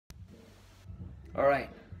All right,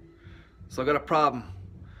 so I got a problem.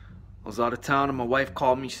 I was out of town and my wife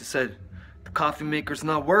called me. She said, the coffee maker's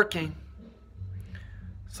not working.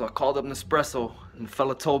 So I called up Nespresso and the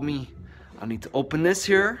fella told me I need to open this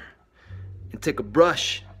here and take a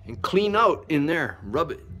brush and clean out in there,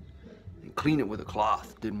 rub it and clean it with a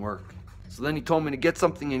cloth. Didn't work. So then he told me to get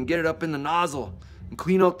something and get it up in the nozzle and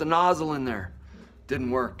clean out the nozzle in there.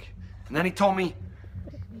 Didn't work. And then he told me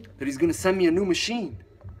that he's gonna send me a new machine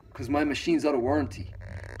because my machine's out of warranty.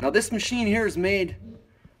 Now this machine here is made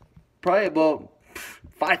probably about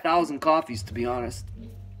 5,000 coffees, to be honest.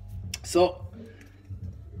 So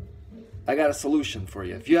I got a solution for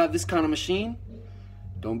you. If you have this kind of machine,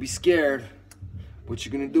 don't be scared. What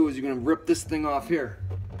you're gonna do is you're gonna rip this thing off here.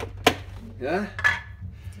 Yeah?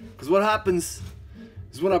 Because what happens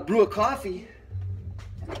is when I brew a coffee,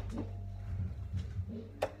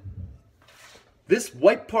 this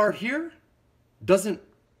white part here doesn't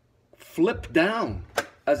flip down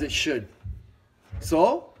as it should.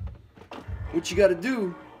 So what you gotta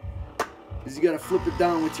do is you gotta flip it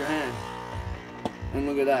down with your hand. And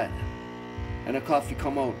look at that. And the coffee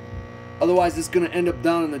come out. Otherwise it's gonna end up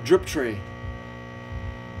down in the drip tray,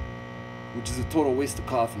 which is a total waste of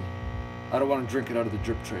coffee. I don't want to drink it out of the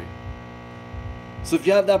drip tray. So if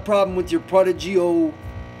you have that problem with your Prodigio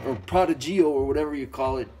or whatever you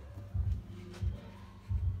call it,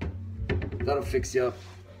 that'll fix you up.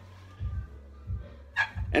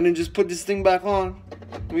 And then just put this thing back on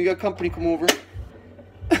when you got company come over.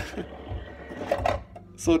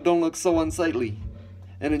 So it don't look so unsightly.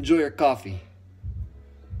 And enjoy your coffee.